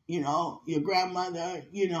 Your grandmother,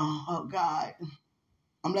 oh, God.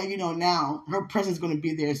 I'm letting you know now, her presence is going to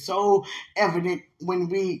be there so evident when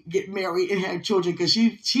we get married and have children, because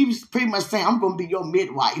she's pretty much saying, I'm going to be your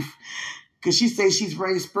midwife. Because she says she's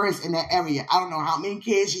very experienced in that area. I don't know how many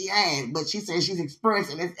kids she had, but she says she's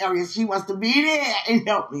experienced in this area. She wants to be there and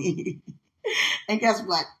help me. And guess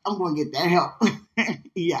what? I'm going to get that help.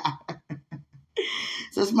 Yeah.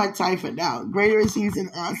 So it's my time for now. Greater is He's in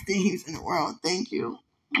us than He's in the world. Thank you.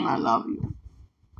 I love you.